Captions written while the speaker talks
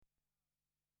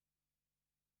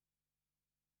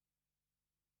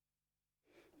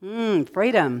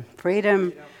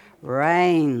Freedom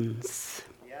reigns.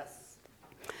 Yes.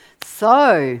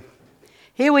 So,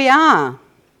 here we are,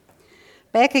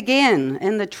 back again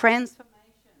in the transformation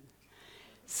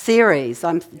series.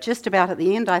 I'm just about at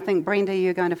the end. I think, Brenda,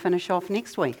 you're going to finish off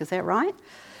next week. Is that right?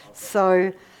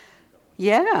 So,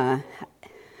 yeah.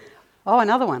 Oh,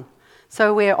 another one.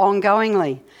 So we're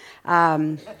ongoingly.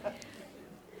 The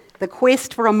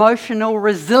quest for emotional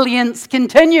resilience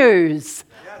continues.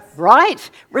 Yes. Right?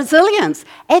 Resilience.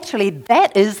 Actually,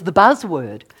 that is the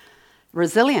buzzword.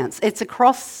 Resilience. It's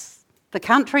across the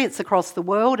country. It's across the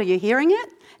world. Are you hearing it?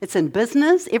 It's in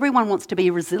business. Everyone wants to be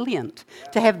resilient,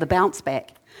 to have the bounce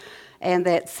back and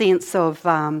that sense of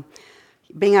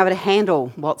being able to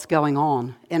handle what's going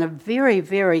on in a very,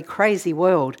 very crazy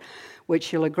world,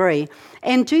 which you'll agree.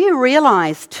 And do you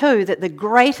realise, too, that the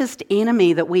greatest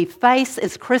enemy that we face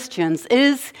as Christians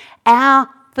is our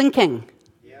thinking?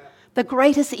 Yeah. The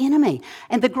greatest enemy.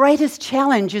 And the greatest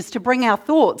challenge is to bring our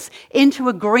thoughts into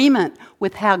agreement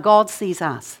with how God sees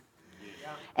us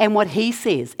and what He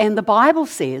says. And the Bible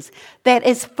says that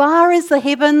as far as the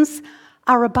heavens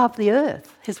are above the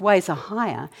earth, His ways are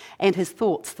higher and His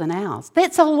thoughts than ours.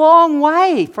 That's a long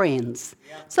way, friends.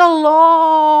 Yeah. It's a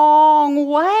long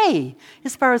way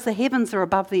as far as the heavens are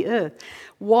above the earth.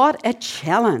 What a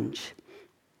challenge.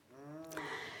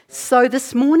 So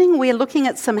this morning we're looking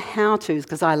at some how-tos,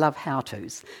 because I love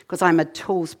how-tos, because I'm a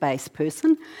tools-based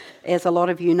person. As a lot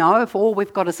of you know, if all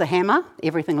we've got is a hammer,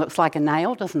 everything looks like a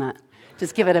nail, doesn't it?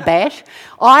 Just give it a bash.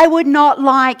 I would not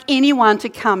like anyone to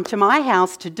come to my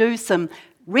house to do some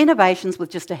renovations with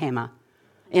just a hammer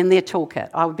in their toolkit.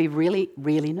 I would be really,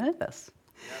 really nervous.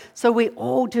 So we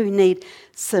all do need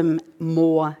some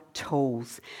more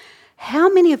tools. How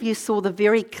many of you saw the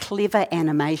very clever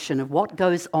animation of what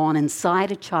goes on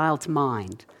inside a child's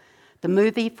mind? The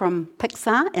movie from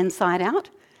Pixar, Inside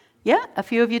Out? Yeah, a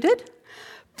few of you did?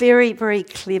 Very, very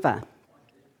clever.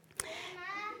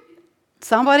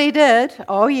 Somebody did.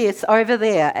 Oh, yes, over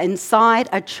there, inside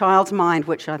a child's mind,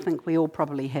 which I think we all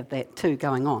probably have that too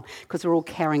going on, because we're all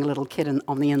carrying a little kid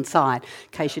on the inside. In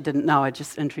case you didn't know, I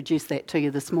just introduced that to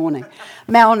you this morning.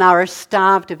 Malnourished,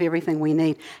 starved of everything we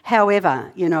need.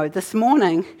 However, this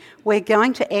morning we're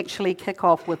going to actually kick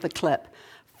off with a clip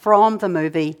from the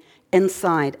movie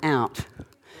Inside Out.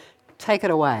 Take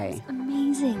it away. It's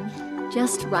amazing.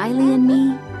 Just Riley and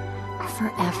me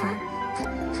forever.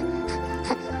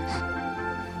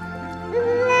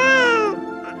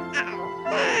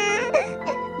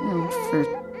 For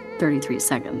 33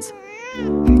 seconds.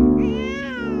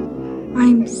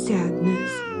 I'm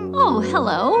Sadness. Oh,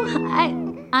 hello.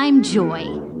 I'm Joy.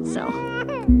 So,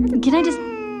 can I just,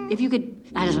 if you could,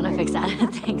 I just want to fix that.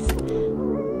 Thanks.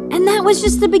 And that was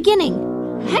just the beginning.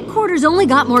 Headquarters only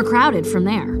got more crowded from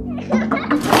there.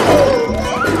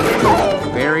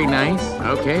 Very nice.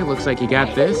 Okay, looks like you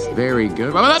got this. Very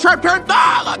good. Oh, that's sharp turn!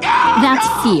 Ah, look out! That's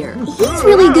Fear. He's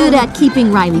really good at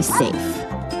keeping Riley safe.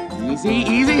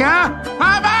 Easy, huh?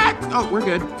 Hi, back! Oh, we're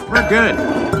good. We're good.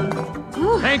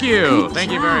 Thank you.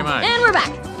 Thank you very much. And we're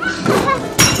back.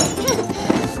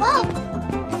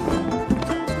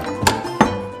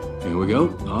 Here we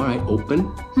go. All right,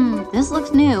 open. This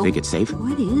looks new. Think it's safe?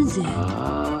 What is it?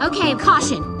 Okay,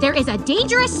 caution. There is a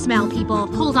dangerous smell, people.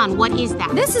 Hold on, what is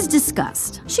that? This is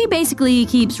disgust. She basically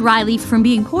keeps Riley from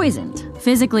being poisoned,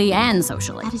 physically and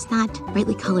socially. That is not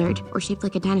brightly colored or shaped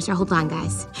like a dinosaur. Hold on,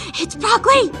 guys. It's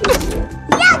broccoli! Yucky!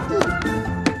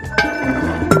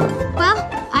 Well,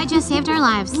 I just saved our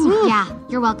lives. Yeah,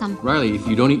 you're welcome. Riley, if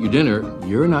you don't eat your dinner,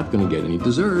 you're not going to get any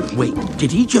dessert. Wait,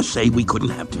 did he just say we couldn't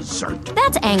have dessert?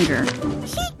 That's anger.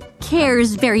 He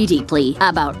cares very deeply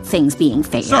about things being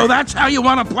fair. So that's how you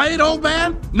want to play it, old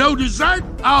man? No dessert?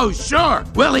 Oh, sure.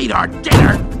 We'll eat our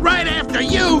dinner right after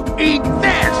you eat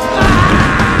this.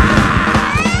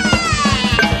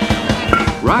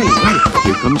 Right.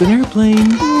 Here comes an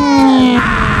airplane.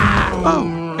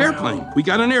 Oh, airplane. We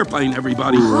got an airplane,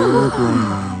 everybody.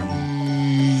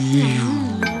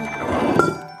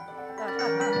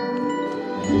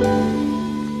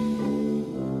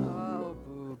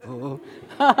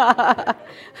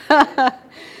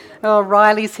 Oh,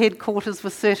 Riley's headquarters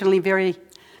were certainly very,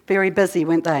 very busy,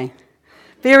 weren't they?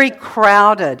 Very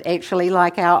crowded, actually,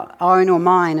 like our own or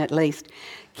mine, at least,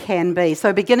 can be.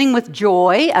 So beginning with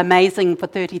Joy, amazing for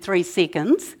 33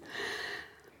 seconds,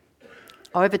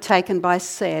 overtaken by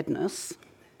sadness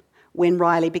when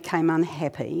Riley became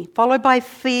unhappy, followed by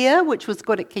Fear, which was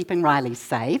good at keeping Riley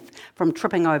safe from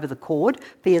tripping over the cord.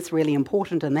 Fear's really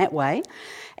important in that way.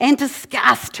 And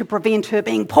disgust to prevent her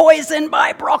being poisoned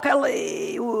by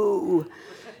broccoli. Ooh,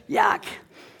 yuck.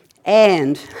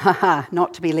 And,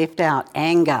 not to be left out,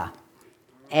 anger.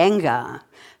 anger,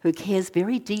 who cares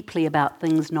very deeply about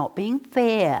things not being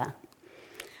fair,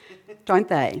 don't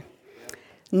they?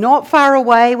 Not far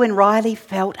away when Riley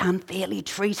felt unfairly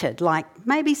treated, like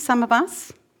maybe some of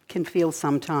us can feel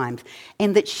sometimes,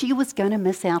 and that she was going to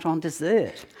miss out on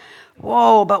dessert.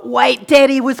 Whoa, but wait,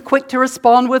 Daddy was quick to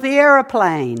respond with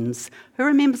aeroplanes. Who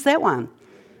remembers that one?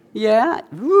 Yeah?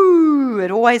 Woo,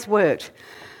 it always worked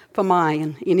for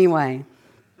mine anyway.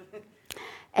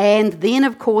 And then,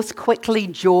 of course, quickly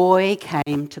Joy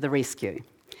came to the rescue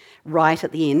right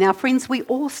at the end. Now, friends, we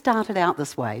all started out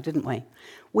this way, didn't we?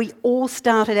 We all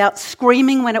started out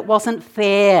screaming when it wasn't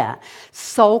fair,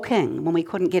 sulking when we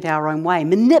couldn't get our own way,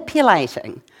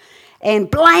 manipulating and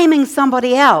blaming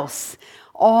somebody else.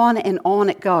 On and on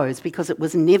it goes, because it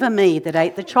was never me that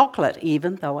ate the chocolate,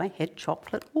 even though I had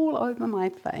chocolate all over my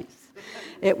face.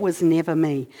 It was never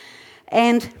me.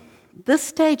 And this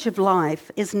stage of life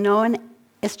is known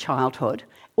as childhood,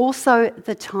 also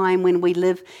the time when we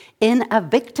live in a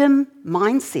victim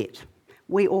mindset.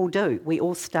 We all do. We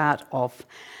all start off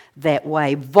that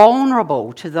way,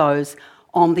 vulnerable to those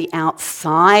on the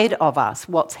outside of us,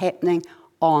 what's happening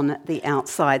on the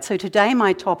outside. So today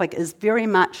my topic is very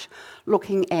much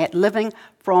looking at living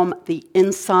from the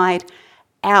inside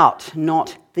out,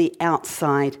 not the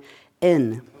outside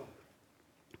in.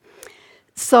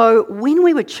 So when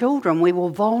we were children, we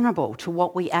were vulnerable to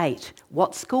what we ate,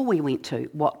 what school we went to,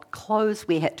 what clothes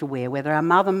we had to wear, whether our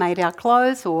mother made our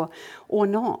clothes or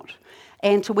not,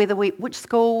 and to which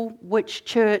school, which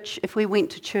church, if we went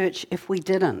to church, if we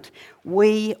didn't.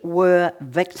 We were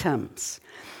victims.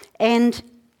 And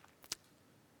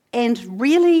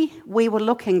really, we were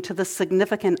looking to the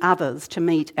significant others to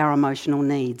meet our emotional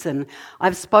needs. And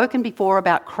I've spoken before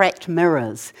about cracked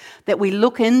mirrors, that we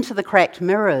look into the cracked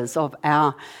mirrors of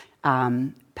our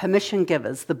permission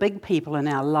givers, the big people in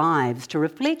our lives, to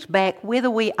reflect back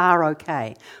whether we are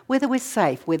okay, whether we're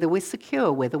safe, whether we're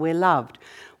secure, whether we're loved,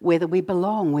 whether we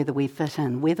belong, whether we fit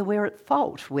in, whether we're at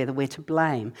fault, whether we're to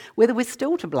blame, whether we're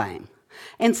still to blame.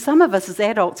 And some of us as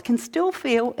adults can still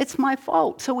feel it's my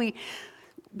fault. So we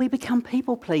become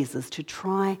people pleasers to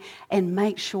try and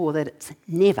make sure that it's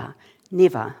never,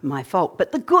 never my fault.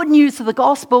 But the good news of the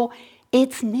gospel,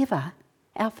 it's never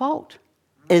our fault.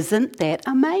 Isn't that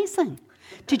amazing?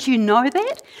 Did you know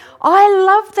that? I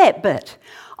love that bit.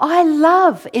 I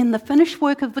love in the finished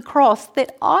work of the cross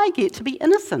that I get to be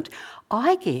innocent.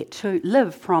 I get to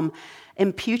live from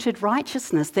imputed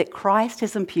righteousness, that Christ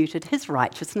has imputed his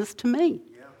righteousness to me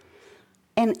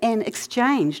and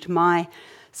exchanged my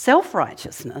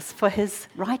self-righteousness for his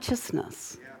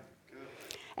righteousness.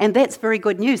 And that's very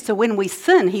good news. So when we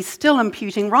sin, he's still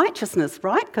imputing righteousness,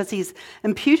 right? Because he's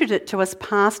imputed it to us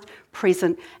past,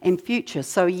 present, and future.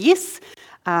 So yes,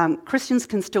 Christians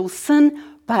can still sin,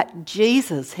 but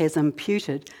Jesus has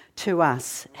imputed to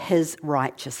us his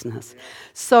righteousness.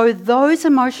 So those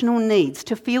emotional needs,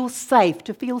 to feel safe,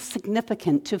 to feel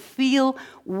significant, to feel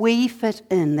we fit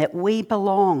in, that we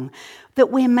belong, that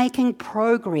we're making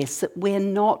progress, that we're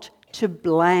not to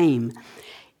blame,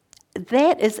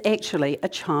 that is actually a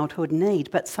childhood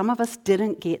need. But some of us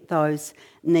didn't get those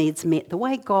needs met the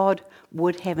way God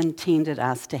would have intended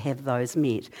us to have those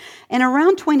met. And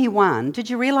around 21, did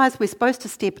you realise we're supposed to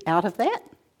step out of that?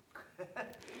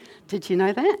 Did you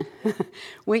know that?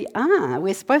 We are.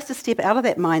 We're supposed to step out of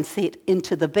that mindset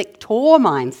into the victor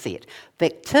mindset.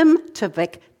 Victim to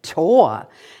victor.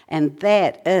 And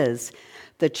that is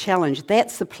the challenge.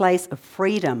 That's the place of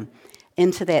freedom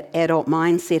into that adult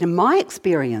mindset. And my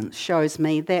experience shows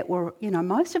me that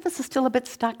most of us are still a bit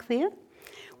stuck there.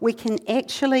 We can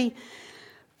actually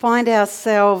find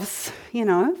ourselves,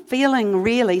 feeling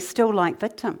really still like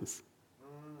victims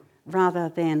rather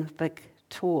than victors.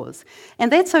 And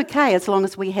that's okay as long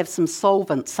as we have some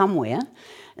solvent somewhere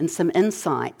and some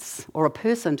insights or a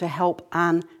person to help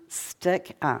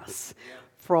unstick us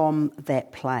from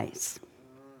that place.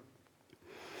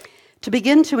 To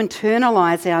begin to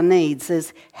internalise our needs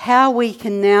is how we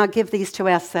can now give these to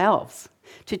ourselves,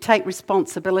 to take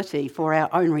responsibility for our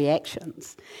own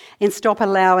reactions and stop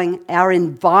allowing our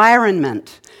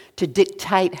environment to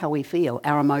dictate how we feel,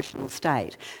 our emotional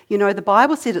state. The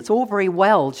Bible said it's all very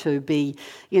well to be,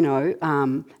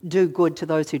 do good to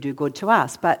those who do good to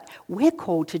us, but we're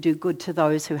called to do good to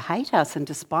those who hate us and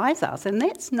despise us, and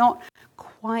that's not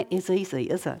quite as easy,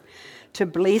 is it? To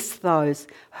bless those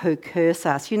who curse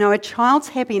us. A child's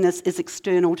happiness is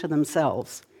external to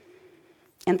themselves,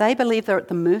 and they believe they're at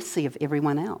the mercy of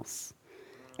everyone else.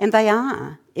 And they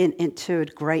are, to a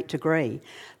great degree.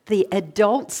 The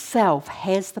adult self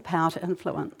has the power to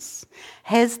influence,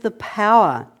 has the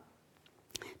power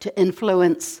to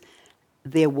influence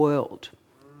their world.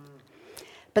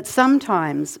 But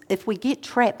sometimes, if we get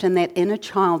trapped in that inner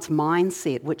child's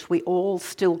mindset, which we all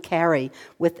still carry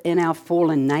within our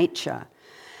fallen nature,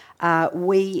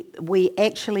 we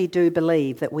actually do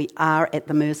believe that we are at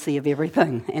the mercy of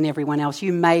everything and everyone else.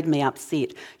 You made me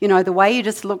upset. You know, the way you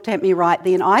just looked at me right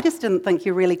then, I just didn't think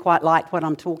you really quite liked what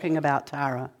I'm talking about,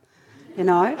 Tara. You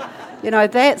know,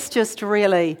 that's just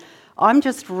really, I'm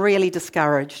just really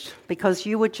discouraged because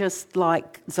you were just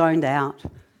like zoned out.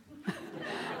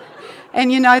 And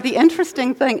you know, the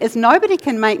interesting thing is nobody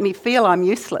can make me feel I'm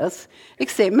useless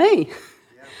except me.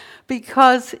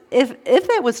 Because if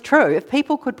that was true, if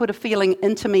people could put a feeling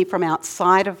into me from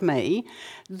outside of me,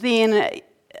 then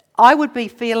I would be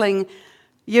feeling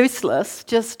useless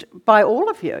just by all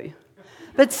of you.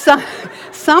 But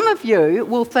some of you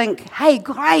will think, hey,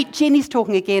 great, Jenny's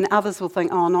talking again. Others will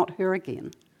think, oh, not her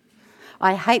again.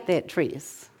 I hate that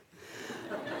dress.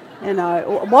 You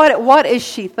know, what is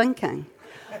she thinking?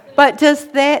 But does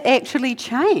that actually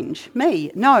change me?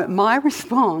 No, my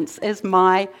response is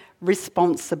my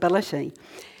responsibility.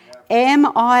 Am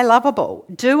I lovable?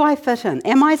 Do I fit in?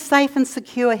 Am I safe and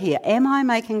secure here? Am I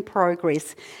making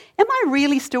progress? Am I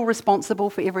really still responsible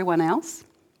for everyone else?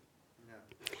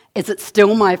 Is it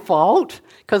still my fault?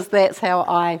 Because that's how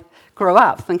I grew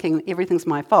up, thinking everything's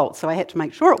my fault. So I had to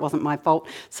make sure it wasn't my fault.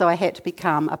 So I had to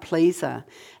become a pleaser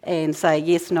and say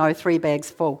yes, no, 3 bags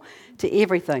full to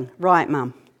everything. Right,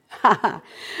 Mum?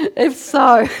 If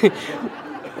so,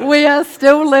 we are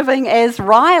still living as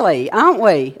Riley, aren't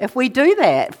we? If we do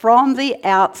that from the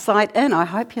outside in. I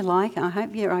hope you like it. I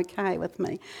hope you're okay with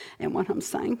me and what I'm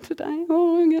saying today.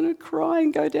 Oh, I'm going to cry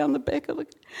and go down the back of the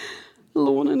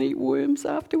lawn and eat worms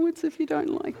afterwards if you don't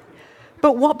like it.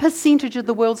 But what percentage of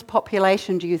the world's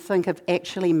population do you think have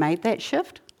actually made that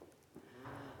shift?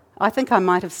 I think I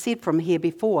might have said from here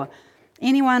before.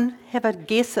 Anyone have a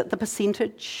guess at the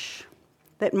percentage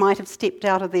that might have stepped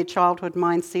out of their childhood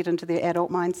mindset into their adult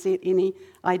mindset? Any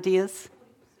ideas?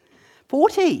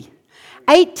 40.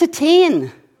 8 to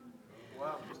 10.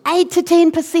 8 to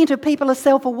 10% of people are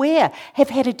self-aware, have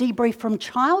had a debrief from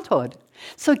childhood.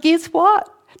 So guess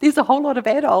what? There's a whole lot of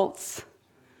adults,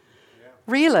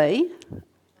 really,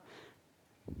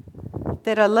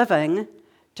 that are living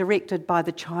directed by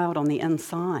the child on the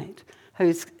inside,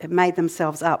 who's made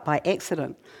themselves up by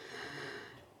accident.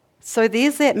 So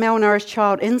there's that malnourished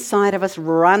child inside of us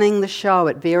running the show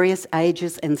at various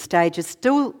ages and stages,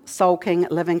 still sulking,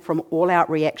 living from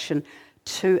all-out reaction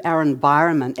to our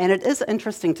environment. And it is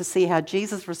interesting to see how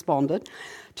Jesus responded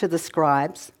to the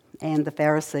scribes and the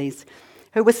Pharisees,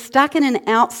 who were stuck in an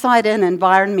outside-in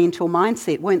environmental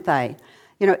mindset, weren't they?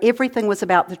 You know, everything was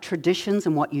about the traditions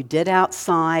and what you did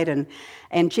outside,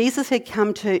 and Jesus had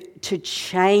come to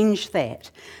change that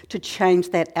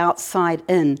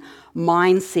outside-in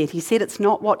mindset. He said it's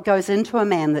not what goes into a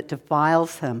man that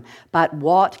defiles him, but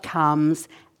what comes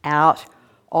out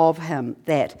of him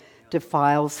that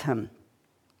defiles him.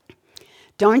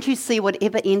 Don't you see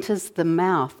whatever enters the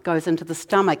mouth goes into the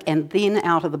stomach and then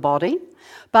out of the body?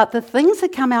 But the things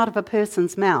that come out of a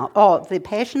person's mouth, the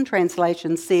Passion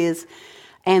Translation says,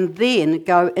 and then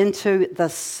go into the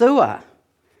sewer.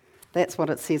 That's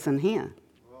what it says in here.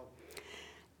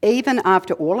 Even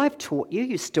after all I've taught you,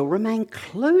 you still remain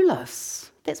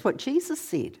clueless. That's what Jesus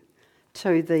said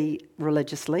to the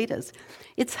religious leaders.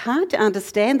 It's hard to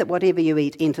understand that whatever you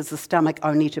eat enters the stomach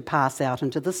only to pass out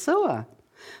into the sewer.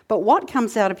 But what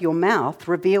comes out of your mouth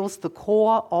reveals the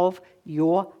core of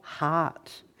your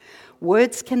heart.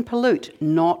 Words can pollute,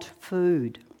 not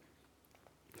food.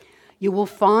 You will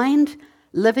find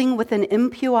living with an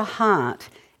impure heart,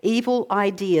 evil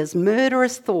ideas,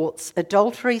 murderous thoughts,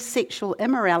 adultery, sexual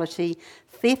immorality,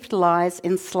 theft, lies,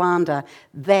 and slander.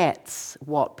 That's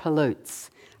what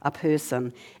pollutes a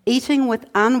person. Eating with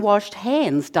unwashed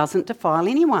hands doesn't defile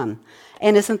anyone.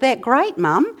 And isn't that great,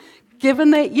 Mum?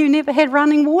 Given that you never had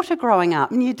running water growing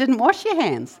up and you didn't wash your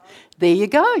hands. There you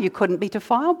go. You couldn't be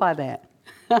defiled by that.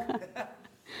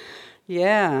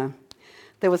 Yeah.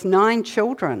 There was 9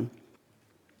 children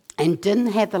and didn't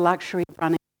have the luxury of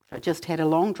running water. Just had a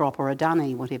long drop or a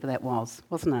dunny, whatever that was,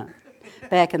 wasn't it?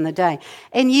 Back in the day.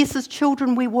 And yes, as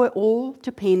children, we were all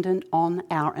dependent on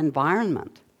our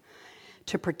environment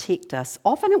to protect us.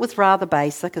 Often it was rather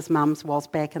basic, as Mum's was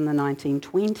back in the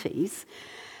 1920s.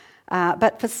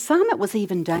 But for some, it was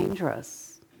even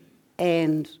dangerous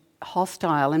and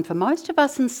hostile, and for most of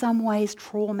us, in some ways,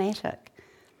 traumatic.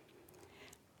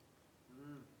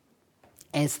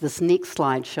 As this next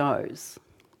slide shows.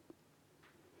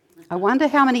 I wonder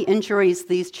how many injuries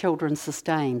these children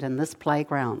sustained in this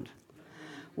playground.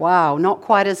 Wow, not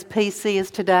quite as PC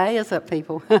as today, is it,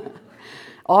 people?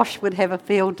 Osh would have a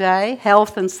field day.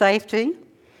 Health and safety.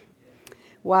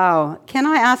 Wow. Can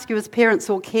I ask you, as parents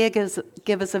or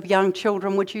caregivers of young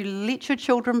children, would you let your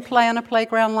children play on a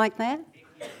playground like that?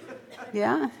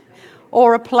 Yeah?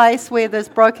 Or a place where there's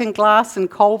broken glass and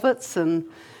culverts and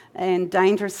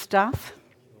dangerous stuff?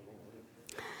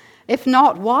 If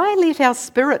not, why let our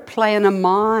spirit play in a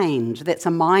mind that's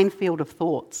a minefield of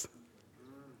thoughts?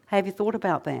 Have you thought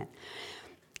about that?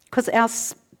 Because our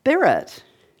spirit,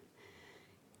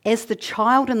 as the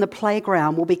child in the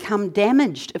playground, will become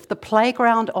damaged if the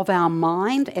playground of our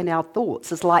mind and our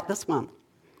thoughts is like this one,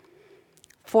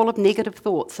 full of negative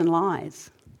thoughts and lies.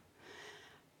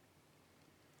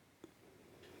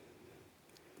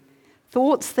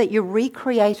 Thoughts that your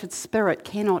recreated spirit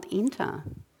cannot enter,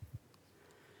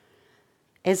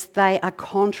 as they are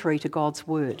contrary to God's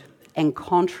word and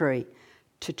contrary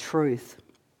to truth.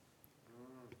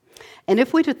 And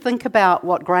if we're to think about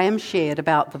what Graham shared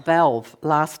about the valve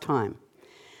last time,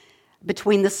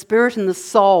 between the spirit and the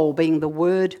soul being the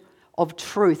word of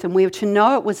truth, and we were to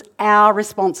know it was our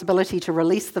responsibility to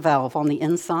release the valve on the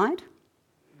inside,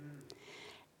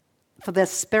 for the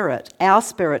spirit,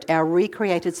 our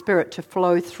recreated spirit, to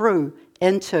flow through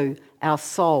into our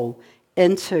soul,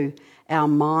 into our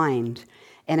mind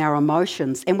and our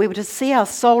emotions. And we were to see our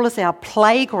soul as our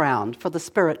playground for the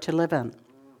spirit to live in.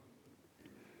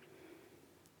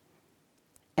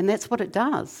 And that's what it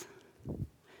does.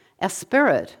 Our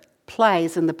spirit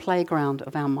plays in the playground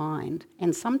of our mind,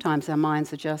 and sometimes our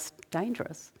minds are just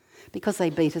dangerous because they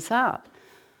beat us up.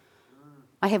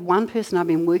 I have one person I've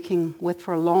been working with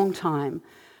for a long time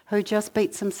who just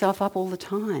beats himself up all the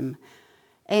time.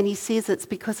 And he says it's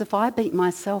because if I beat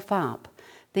myself up,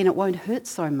 then it won't hurt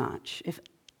so much if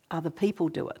other people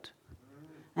do it.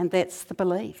 And that's the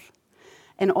belief.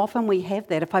 And often we have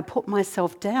that. If I put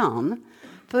myself down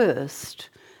first,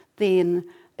 then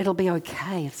it'll be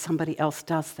okay if somebody else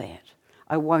does that.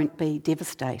 I won't be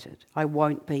devastated. I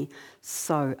won't be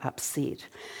so upset.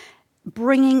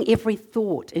 Bringing every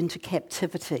thought into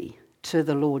captivity to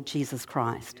the Lord Jesus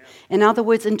Christ. In other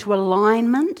words, into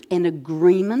alignment and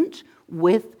agreement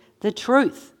with the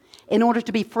truth in order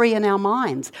to be free in our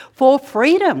minds. For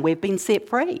freedom, we've been set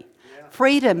free.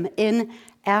 Freedom in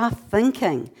our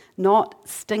thinking, not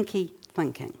stinky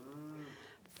thinking.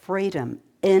 Freedom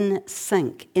in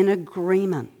sync, in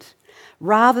agreement.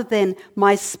 Rather than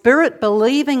my spirit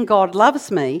believing God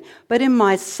loves me, but in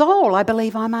my soul I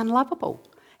believe I'm unlovable.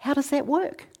 How does that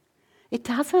work? It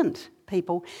doesn't,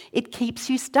 people. It keeps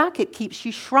you stuck. It keeps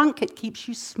you shrunk. It keeps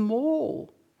you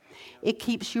small. It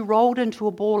keeps you rolled into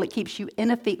a ball. It keeps you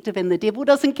ineffective, and the devil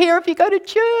doesn't care if you go to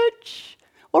church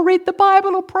or read the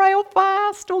Bible or pray or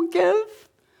fast or give.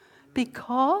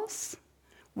 Because,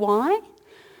 why?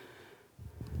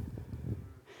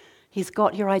 He's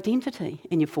got your identity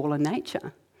in your fallen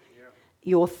nature.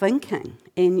 Your thinking,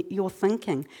 in your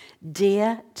thinking.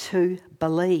 Dare to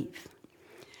believe.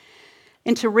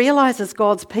 And to realise as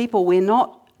God's people, we're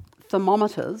not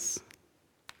thermometers.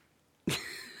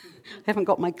 I haven't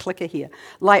got my clicker here.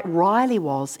 Like Riley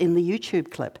was in the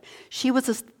YouTube clip. She was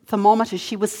a thermometer.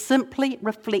 She was simply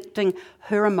reflecting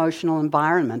her emotional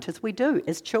environment, as we do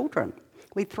as children.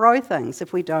 We throw things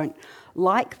if we don't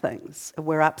like things, if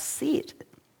we're upset,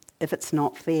 if it's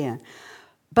not fair.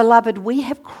 Beloved, we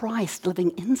have Christ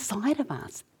living inside of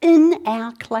us, in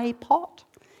our clay pot,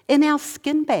 in our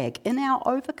skin bag, in our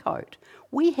overcoat.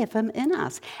 We have him in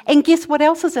us. And guess what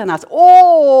else is in us?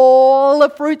 All the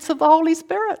fruits of the Holy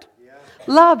Spirit.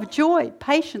 Love, joy,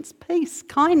 patience, peace,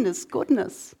 kindness,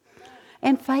 goodness,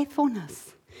 and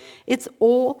faithfulness. It's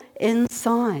all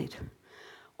inside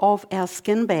of our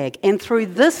skin bag. And through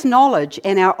this knowledge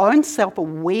and our own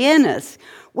self-awareness,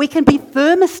 we can be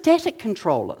thermostatic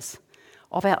controllers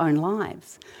of our own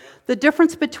lives. The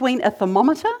difference between a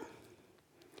thermometer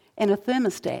and a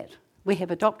thermostat. We have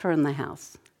a doctor in the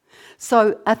house.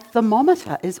 So a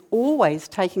thermometer is always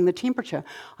taking the temperature.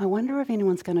 I wonder if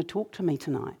anyone's going to talk to me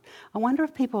tonight. I wonder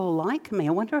if people will like me.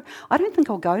 I don't think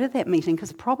I'll go to that meeting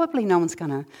because probably no one's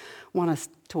going to want to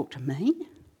talk to me.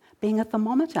 Being a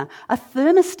thermometer. A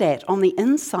thermostat on the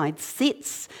inside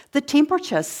sets the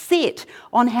temperature, set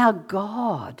on how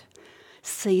God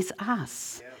sees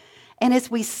us. And as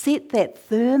we set that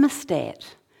thermostat,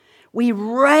 we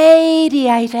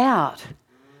radiate out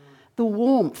the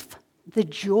warmth, the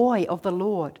joy of the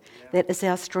Lord. That is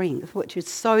our strength, which is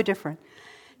so different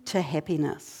to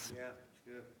happiness.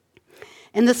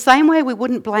 In the same way, we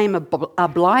wouldn't blame a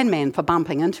blind man for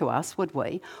bumping into us, would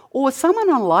we? Or someone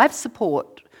on life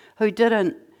support who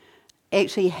didn't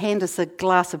actually hand us a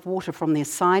glass of water from their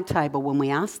side table when we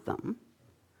asked them.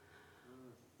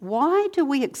 Why do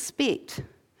we expect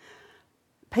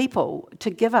people to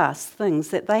give us things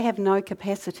that they have no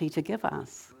capacity to give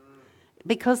us?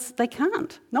 because they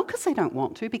can't. Not because they don't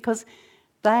want to, because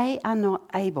they are not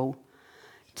able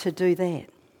to do that.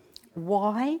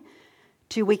 Why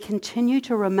do we continue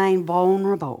to remain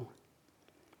vulnerable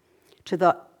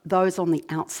to those on the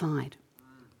outside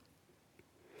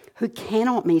who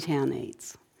cannot meet our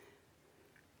needs?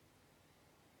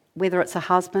 Whether it's a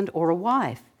husband or a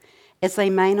wife, as they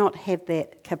may not have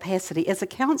that capacity. As a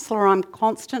counsellor, I'm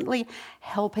constantly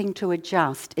helping to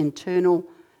adjust internal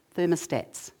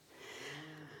thermostats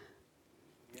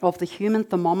of the human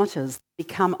thermometers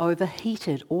become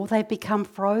overheated, or they become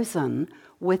frozen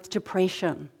with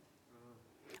depression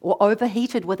or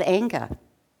overheated with anger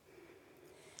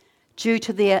due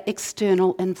to their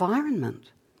external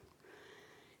environment.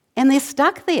 And they're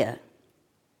stuck there.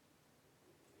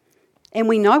 And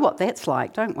we know what that's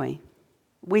like, don't we?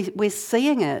 We're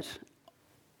seeing it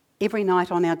every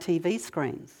night on our TV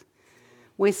screens.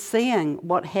 We're seeing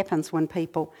what happens when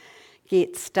people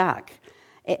get stuck.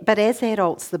 But as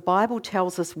adults, the Bible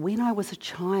tells us, when I was a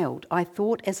child, I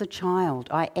thought as a child,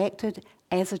 I acted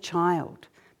as a child.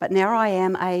 But now I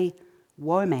am a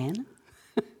woman.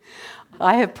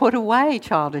 I have put away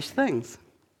childish things.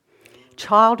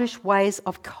 Childish ways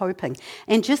of coping.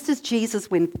 And just as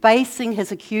Jesus, when facing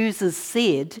his accusers,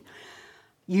 said,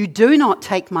 "You do not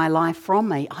take my life from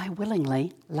me," I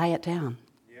willingly lay it down.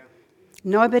 Yeah.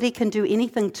 Nobody can do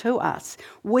anything to us.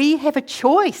 We have a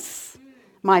choice,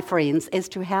 my friends, as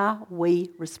to how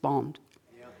we respond.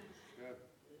 Yeah.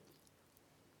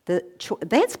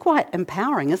 That's quite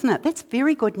empowering, isn't it? That's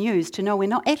very good news to know we're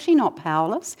not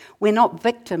powerless. We're not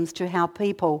victims to how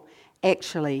people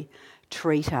actually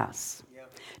treat us.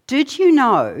 Did you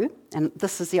know, and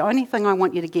this is the only thing I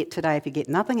want you to get today, if you get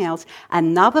nothing else,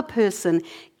 another person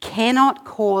cannot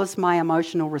cause my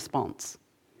emotional response.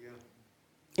 Yeah.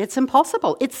 It's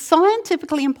impossible. It's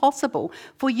scientifically impossible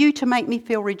for you to make me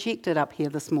feel rejected up here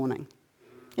this morning.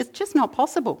 It's just not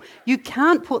possible. You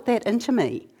can't put that into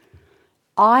me.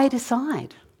 I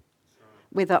decide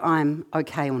whether I'm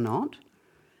okay or not.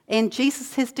 And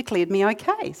Jesus has declared me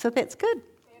okay, so that's good.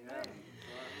 Yeah.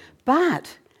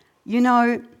 But, you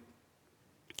know,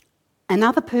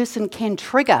 another person can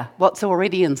trigger what's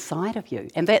already inside of you.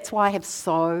 And that's why I have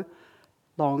so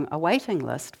long a waiting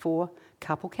list for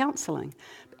couple counselling.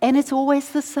 And it's always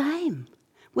the same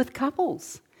with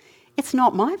couples. It's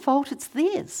not my fault, it's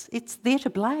theirs. It's there to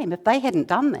blame. If they hadn't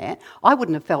done that, I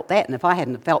wouldn't have felt that. And if I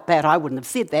hadn't have felt that, I wouldn't have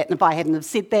said that. And if I hadn't have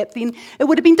said that, then it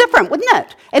would have been different, wouldn't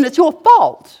it? And it's your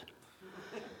fault.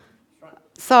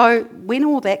 So when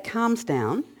all that calms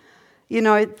down, you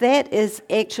know, that is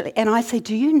actually, and I say,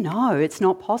 do you know it's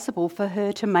not possible for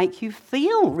her to make you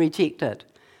feel rejected?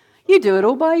 You do it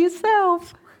all by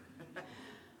yourself.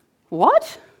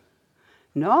 What?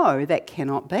 No, that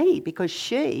cannot be, because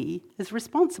she is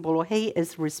responsible, or he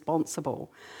is responsible.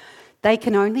 They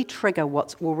can only trigger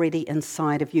what's already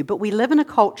inside of you. But we live in a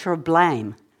culture of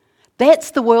blame.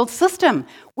 That's the world system.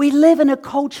 We live in a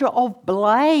culture of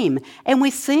blame. And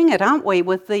we're seeing it, aren't we,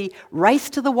 with the race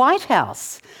to the White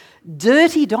House.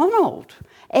 Dirty Donald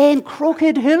and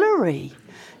crooked Hillary.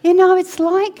 You know, it's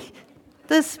like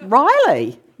this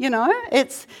Riley, you know.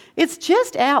 It's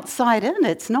just outside in.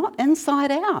 It's not inside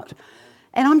out.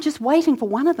 And I'm just waiting for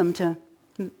one of them to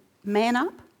man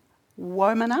up,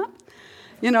 woman up,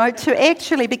 you know, to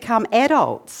actually become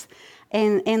adults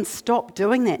and stop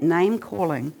doing that name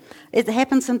calling. It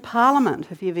happens in Parliament,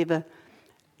 if you've ever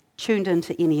tuned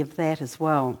into any of that as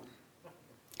well.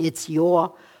 It's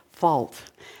your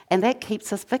fault. And that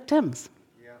keeps us victims.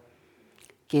 Yeah.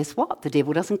 Guess what? The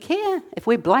devil doesn't care. If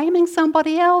we're blaming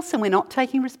somebody else and we're not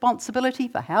taking responsibility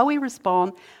for how we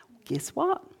respond, guess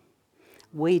what?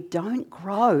 We don't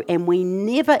grow, and we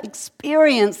never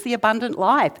experience the abundant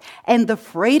life and the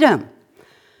freedom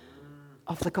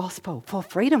of the gospel. For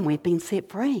freedom, we've been set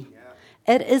free.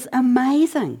 Yeah. It is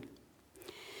amazing.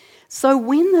 So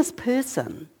when this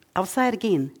person, I'll say it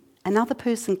again, another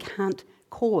person can't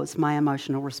cause my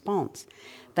emotional response.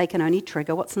 They can only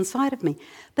trigger what's inside of me.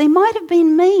 They might have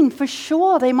been mean, for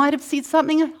sure. They might have said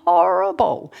something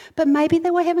horrible, but maybe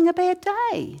they were having a bad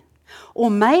day. Or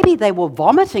maybe they were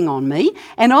vomiting on me,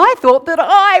 and I thought that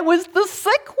I was the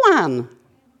sick one.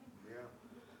 Yeah.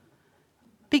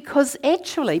 Because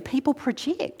actually, people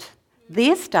project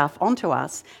their stuff onto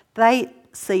us. They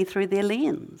see through their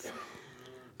lens.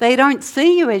 They don't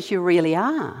see you as you really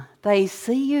are. They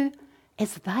see you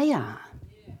as they are.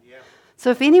 So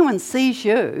if anyone sees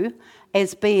you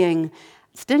as being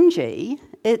stingy,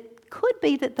 it could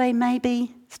be that they may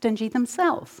be stingy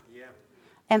themselves. Yeah.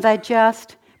 And they're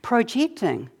just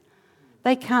projecting.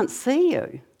 They can't see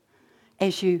you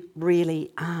as you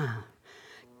really are.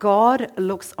 God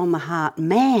looks on the heart.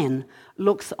 Man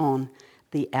looks on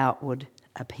the outward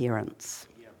appearance.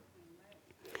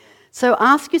 So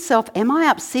ask yourself, am I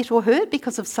upset or hurt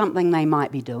because of something they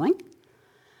might be doing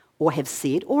or have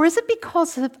said, or is it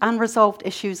because of unresolved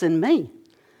issues in me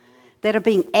that are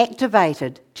being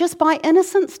activated just by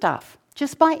innocent stuff,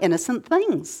 just by innocent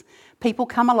things? People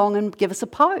come along and give us a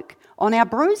poke on our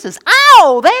bruises.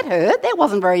 Ow, that hurt. That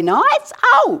wasn't very nice.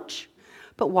 Ouch.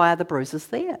 But why are the bruises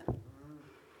there?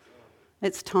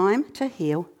 It's time to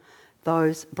heal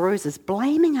those bruises.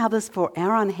 Blaming others for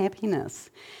our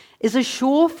unhappiness is a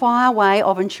surefire way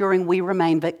of ensuring we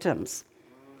remain victims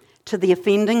to the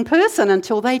offending person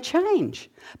until they change.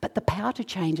 But the power to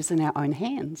change is in our own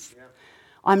hands.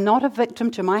 I'm not a victim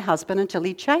to my husband until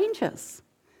he changes.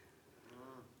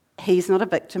 He's not a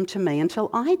victim to me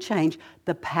until I change.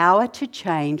 The power to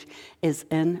change is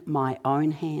in my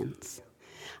own hands.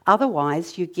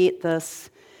 Otherwise, you get this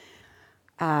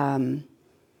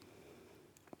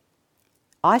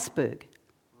iceberg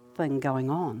thing going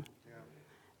on.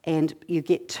 And you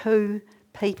get two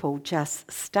people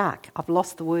just stuck. I've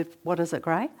lost the word. What is it,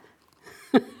 Gray?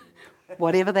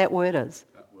 Whatever that word is.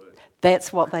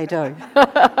 That's what they do.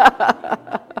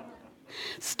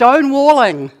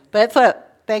 Stonewalling. That's it.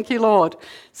 Thank you, Lord.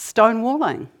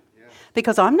 Stonewalling.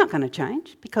 Because I'm not going to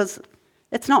change, because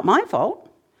it's not my fault.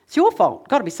 It's your fault.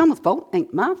 Got to be someone's fault.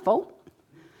 Ain't my fault.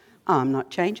 I'm not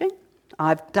changing.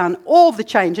 I've done all the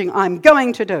changing I'm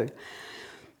going to do.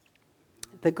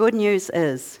 The good news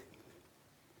is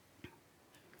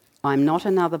I'm not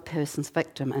another person's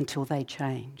victim until they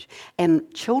change.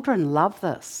 And children love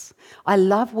this. I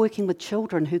love working with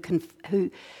children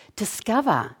who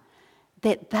discover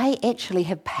that they actually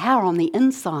have power on the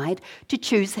inside to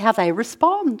choose how they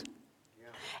respond. Yeah.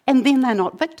 And then they're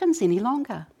not victims any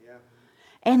longer. Yeah.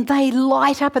 And they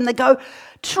light up and they go,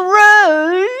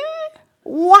 true?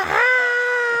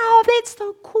 Wow, that's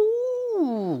so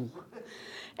cool.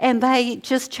 And they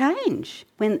just change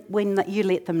when you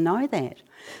let them know that.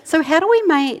 So how do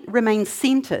we remain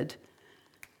centered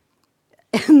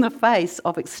in the face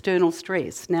of external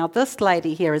stress? Now, this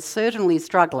lady here is certainly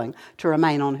struggling to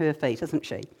remain on her feet, isn't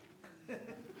she?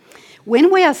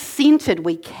 When we are centered,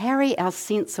 we carry our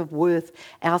sense of worth,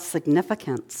 our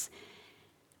significance,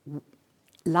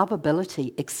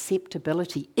 lovability,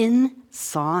 acceptability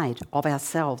inside of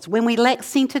ourselves. When we lack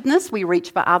centeredness, we reach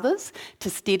for others to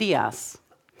steady us.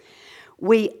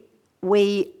 We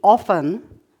often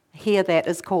hear that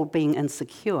as called being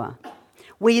insecure.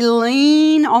 We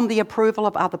lean on the approval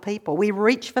of other people. We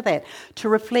reach for that to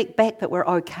reflect back that we're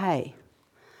okay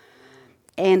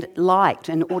and liked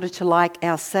in order to like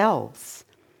ourselves.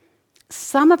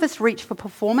 Some of us reach for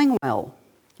performing well,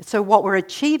 so what we're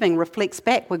achieving reflects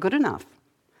back we're good enough.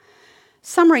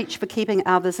 Some reach for keeping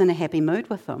others in a happy mood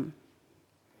with them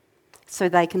so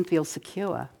they can feel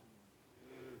secure.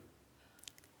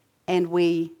 And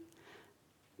we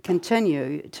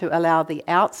continue to allow the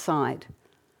outside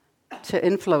to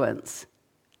influence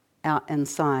our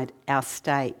inside, our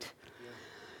state.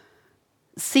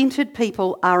 Centered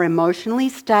people are emotionally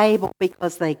stable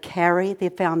because they carry their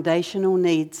foundational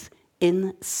needs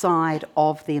inside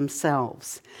of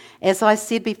themselves. As I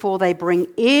said before, they bring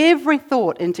every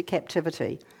thought into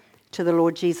captivity to the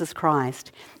Lord Jesus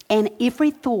Christ. And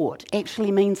every thought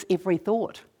actually means every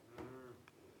thought.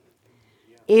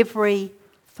 Every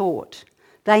thought.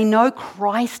 They know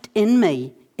Christ in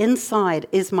me. Inside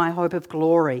is my hope of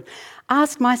glory.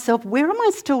 Ask myself, where am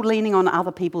I still leaning on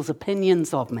other people's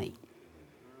opinions of me?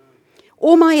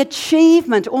 Or my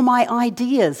achievement or my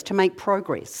ideas to make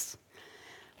progress?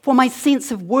 For my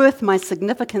sense of worth, my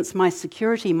significance, my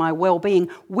security, my well-being,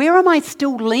 where am I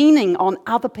still leaning on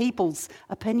other people's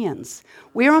opinions?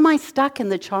 Where am I stuck in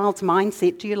the child's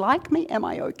mindset? Do you like me? Am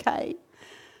I okay?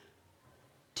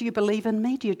 Do you believe in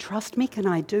me? Do you trust me? Can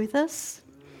I do this?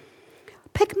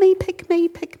 Pick me, pick me,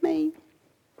 pick me.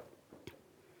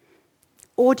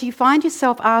 Or do you find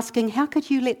yourself asking, how could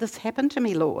you let this happen to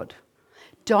me, Lord?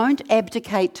 Don't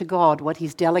abdicate to God what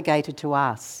he's delegated to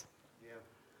us.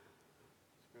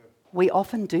 We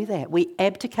often do that. We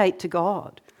abdicate to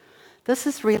God. This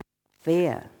is really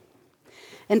fair.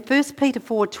 In 1 Peter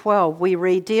 4:12, we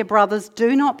read, "Dear brothers,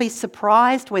 do not be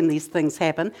surprised when these things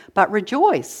happen, but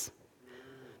rejoice."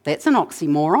 That's an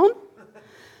oxymoron.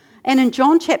 And in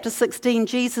John chapter 16,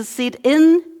 Jesus said,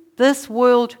 "In this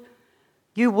world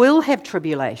you will have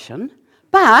tribulation,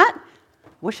 but,"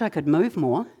 wish I could move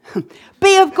more,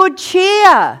 "be of good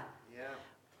cheer,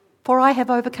 for I have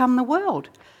overcome the world."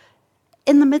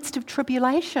 In the midst of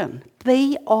tribulation,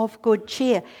 be of good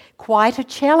cheer. Quite a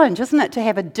challenge, isn't it, to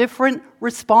have a different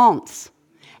response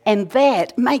And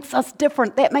that makes us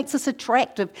different. That makes us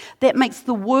attractive. That makes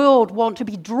the world want to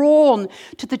be drawn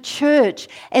to the church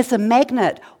as a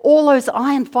magnet. All those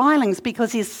iron filings,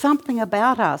 because there's something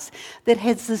about us that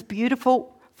has this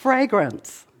beautiful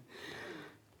fragrance.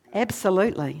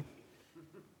 Absolutely.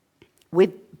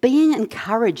 We're being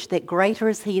encouraged that greater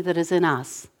is He that is in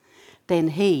us than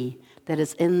he that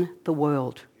is in the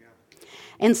world.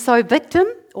 And so victim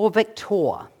or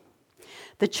victor,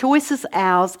 the choice is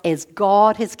ours as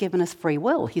God has given us free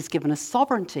will. He's given us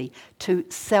sovereignty to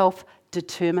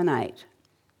self-determinate.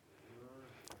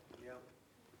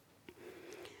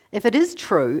 If it is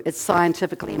true, it's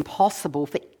scientifically impossible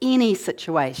for any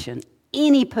situation,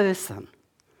 any person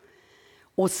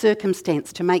or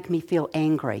circumstance to make me feel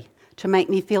angry, to make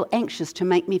me feel anxious, to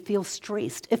make me feel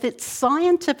stressed. If it's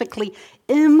scientifically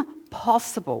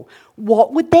impossible,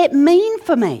 what would that mean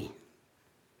for me?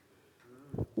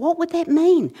 What would that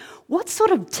mean? What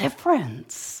sort of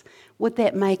difference would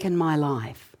that make in my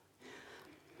life?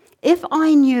 If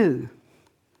I knew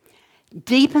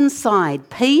deep inside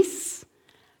peace,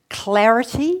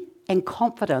 clarity, and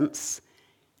confidence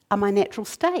are my natural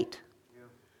state.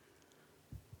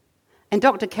 And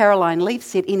Dr. Caroline Leaf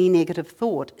said any negative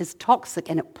thought is toxic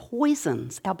and it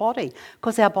poisons our body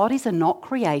because our bodies are not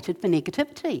created for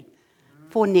negativity,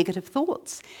 for negative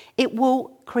thoughts. It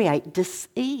will create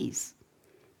dis-ease.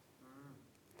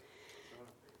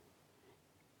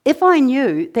 If I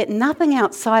knew that nothing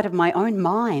outside of my own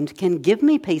mind can give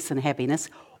me peace and happiness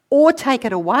or take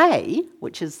it away,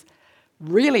 which is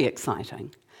really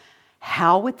exciting,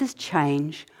 how would this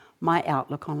change my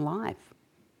outlook on life?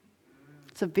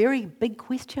 It's a very big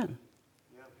question.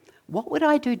 What would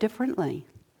I do differently?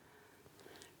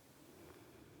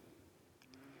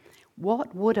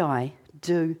 What would I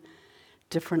do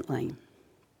differently?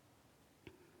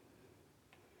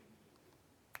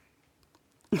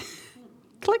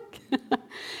 Click.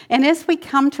 And as we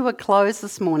come to a close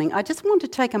this morning, I just want to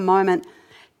take a moment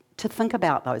to think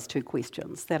about those two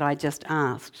questions that I just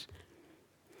asked.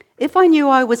 If I knew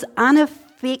I was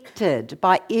unaffected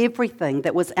by everything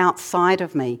that was outside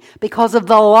of me because of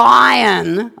the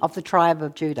Lion of the tribe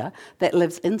of Judah that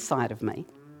lives inside of me,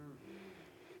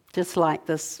 just like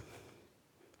this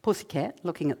pussycat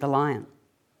looking at the lion,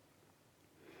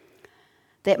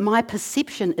 that my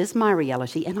perception is my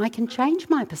reality and I can change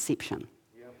my perception.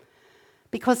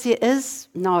 Because there is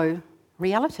no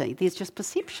reality, there's just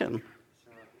perception.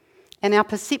 And our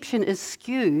perception is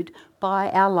skewed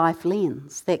by our life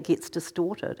lens that gets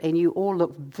distorted. And you all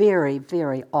look very,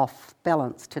 very off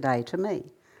balance today to me.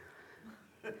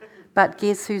 But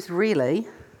guess who's really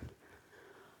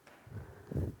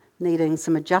needing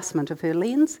some adjustment of her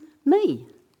lens? Me.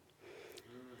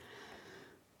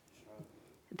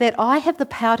 That I have the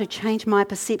power to change my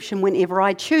perception whenever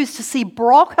I choose to see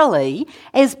broccoli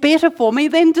as better for me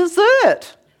than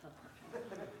dessert.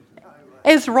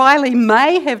 As Riley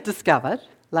may have discovered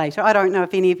later, I don't know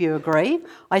if any of you agree,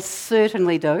 I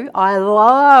certainly do. I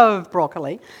love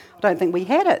broccoli. I don't think we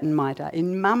had it in my day.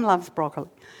 And Mum loves broccoli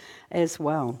as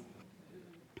well.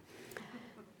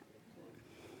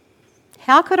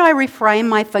 How could I reframe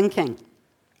my thinking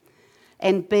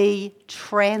and be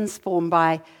transformed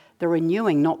by the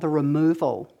renewing, not the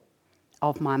removal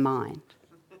of my mind?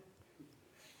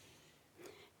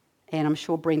 And I'm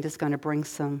sure Brenda's going to bring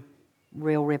some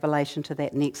real revelation to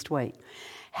that next week.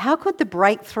 How could the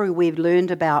breakthrough we've learned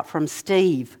about from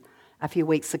Steve a few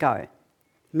weeks ago,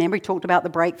 remember he talked about the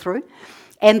breakthrough,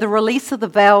 and the release of the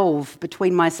valve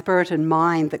between my spirit and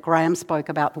mind that Graham spoke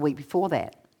about the week before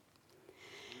that,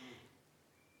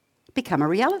 become a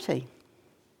reality?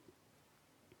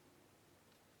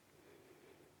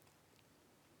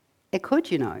 It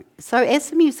could, you know. So as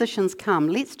the musicians come,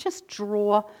 let's just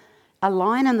draw a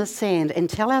line in the sand and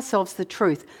tell ourselves the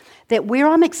truth that where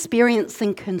I'm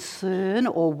experiencing concern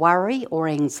or worry or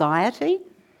anxiety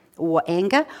or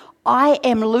anger, I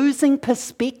am losing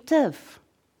perspective.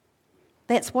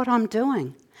 That's what I'm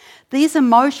doing. These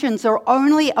emotions are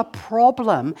only a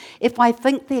problem if I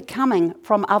think they're coming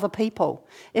from other people,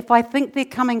 if I think they're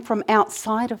coming from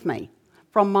outside of me,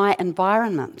 from my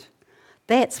environment.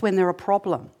 That's when they're a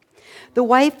problem. The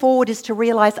way forward is to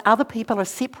realise other people are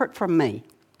separate from me.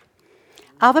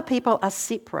 Other people are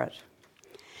separate.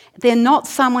 They're not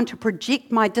someone to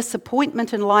project my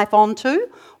disappointment in life onto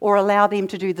or allow them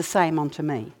to do the same onto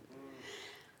me.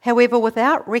 However,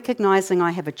 without recognising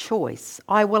I have a choice,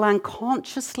 I will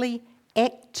unconsciously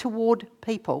act toward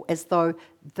people as though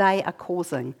they are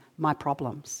causing my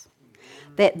problems.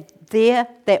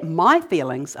 That my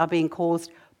feelings are being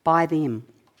caused by them,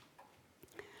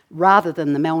 rather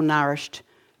than the malnourished,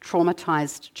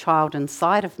 traumatised child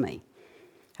inside of me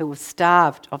who were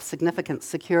starved of significant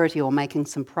security or making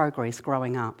some progress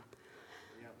growing up.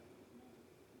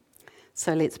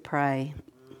 So let's pray.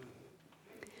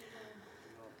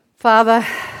 Father,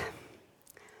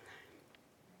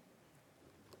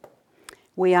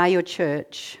 we are your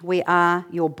church. We are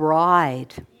your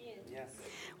bride.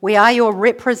 We are your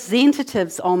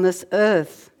representatives on this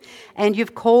earth. And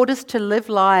you've called us to live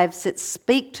lives that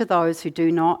speak to those who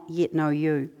do not yet know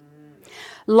you.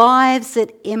 Lives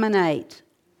that emanate,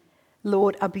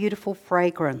 Lord, a beautiful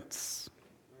fragrance.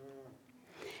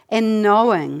 And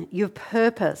knowing you've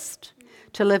purposed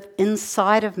to live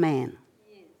inside of man.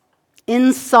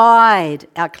 Inside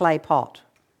our clay pot,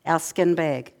 our skin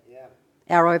bag,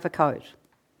 our overcoat,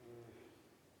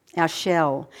 our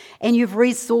shell. And you've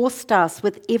resourced us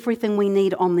with everything we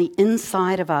need on the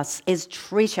inside of us as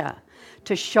treasure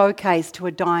to showcase to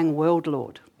a dying world,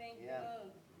 Lord.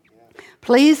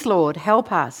 Please, Lord,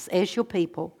 help us as your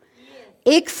people,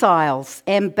 exiles,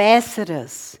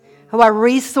 ambassadors who are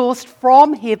resourced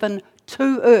from heaven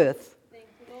to earth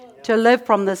to live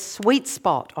from the sweet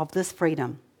spot of this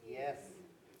freedom.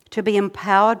 To be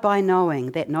empowered by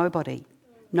knowing that nobody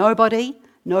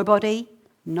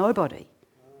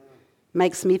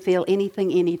makes me feel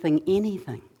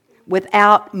anything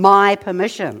without my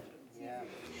permission.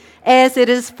 As it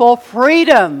is for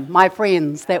freedom, my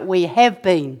friends, that we have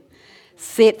been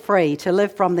set free to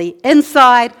live from the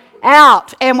inside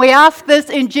out. And we ask this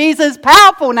in Jesus'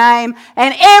 powerful name.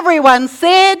 And everyone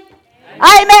said,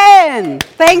 Amen.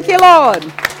 Thank you, Lord.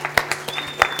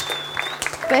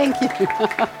 Thank you.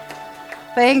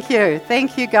 Thank you.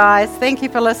 Thank you, guys. Thank you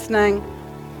for listening.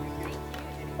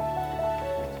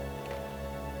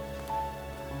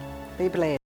 Be blessed.